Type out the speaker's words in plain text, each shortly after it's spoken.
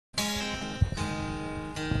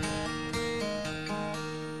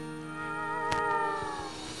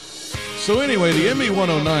So anyway, the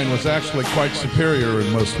ME-109 was actually quite superior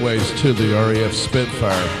in most ways to the RAF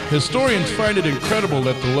Spitfire. Historians find it incredible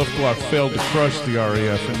that the Luftwaffe failed to crush the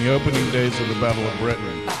RAF in the opening days of the Battle of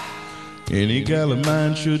Britain. Any gal of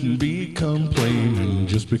mine shouldn't be complaining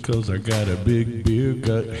just because I got a big beer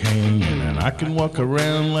gut hanging and I can walk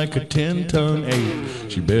around like a 10-ton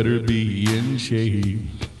ape. She better be in shape.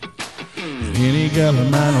 Any gal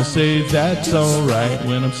of mine will say that's alright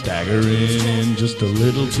when I'm staggering in just a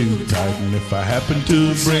little too tight. And if I happen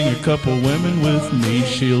to bring a couple women with me,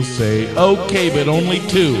 she'll say, okay, but only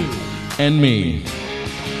two, and me.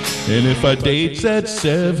 And if I date's at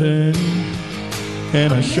 7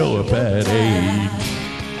 and I show up at 8,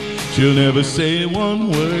 she'll never say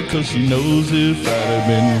one word, cause she knows if I'd have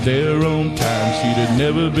been there on time, she'd have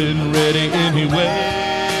never been ready anyway.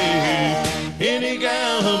 Any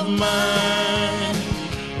gal of mine,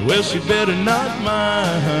 well, she better not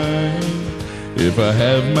mind if I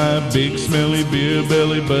have my big smelly beer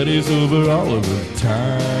belly buddies over all of the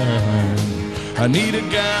time. I need a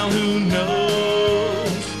gal who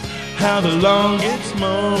knows how the lawn gets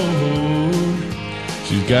mowed.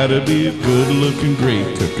 She's gotta be a good-looking,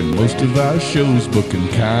 great cooking, most of our shows booking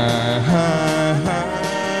kind.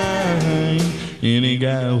 Any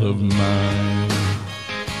gal of mine.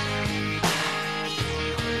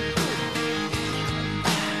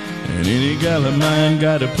 And any gal of mine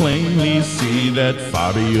gotta plainly see that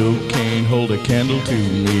Fabio can't hold a candle to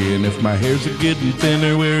me. And if my hair's a getting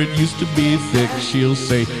thinner where it used to be thick, she'll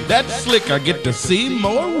say, that's slick, I get to see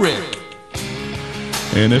more Rick.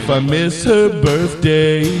 And if I miss her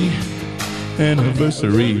birthday,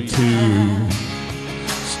 anniversary too,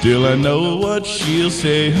 still I know what she'll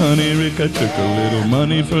say. Honey, Rick, I took a little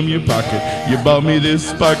money from your pocket. You bought me this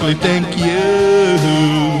sparkly thank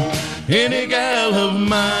you. Any gal of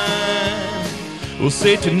mine will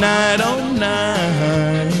say tonight on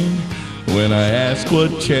 9 when I ask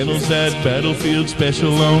what channel's that Battlefield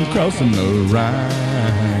Special on crossing the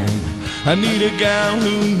Rhine. I need a gal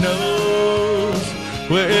who knows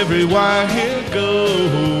where every wire here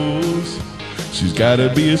goes. She's gotta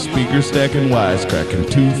be a speaker stacking, wisecracking,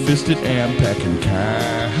 two-fisted amp packing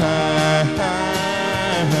kind.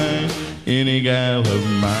 Any gal of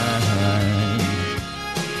mine.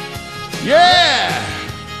 Yeah!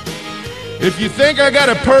 If you think I got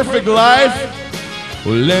a perfect life,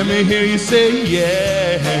 well, let me hear you say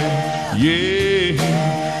yeah, yeah,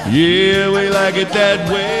 yeah, we like it that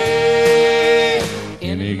way.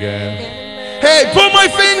 Any gal, hey, pull my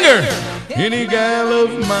finger! Any gal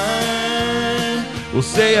of mine will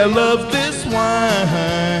say I love this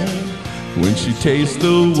wine when she tastes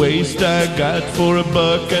the waste I got for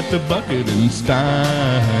 $1 at the Bucket and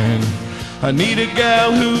Stein. I need a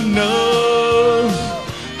gal who knows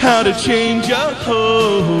how to change a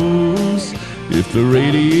hose if the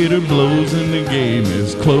radiator blows and the game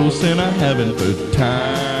is close and I haven't the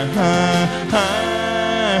time.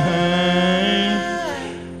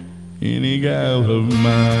 Any gal of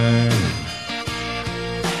mine.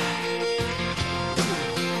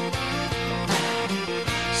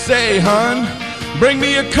 Say, hon, bring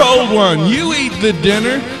me a cold one. You eat the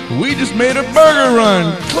dinner. We just made a burger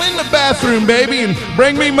run. Clean the bathroom, baby, and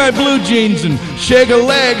bring me my blue jeans and shake a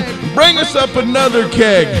leg. Bring us up another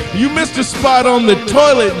keg. You missed a spot on the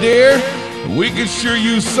toilet, dear. We could sure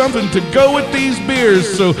use something to go with these beers.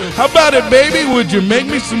 So how about it, baby? Would you make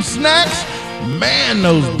me some snacks? Man,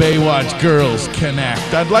 those Baywatch girls can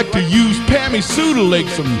act. I'd like to use Pammy Sue to make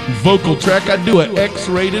some vocal track. I'd do an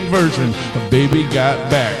X-rated version of Baby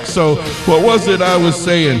Got Back. So what was it I was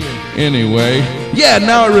saying anyway? Yeah,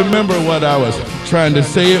 now I remember what I was trying to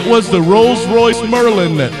say. It was the Rolls-Royce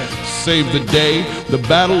Merlin that saved the day. The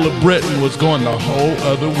Battle of Britain was going the whole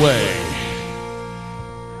other way.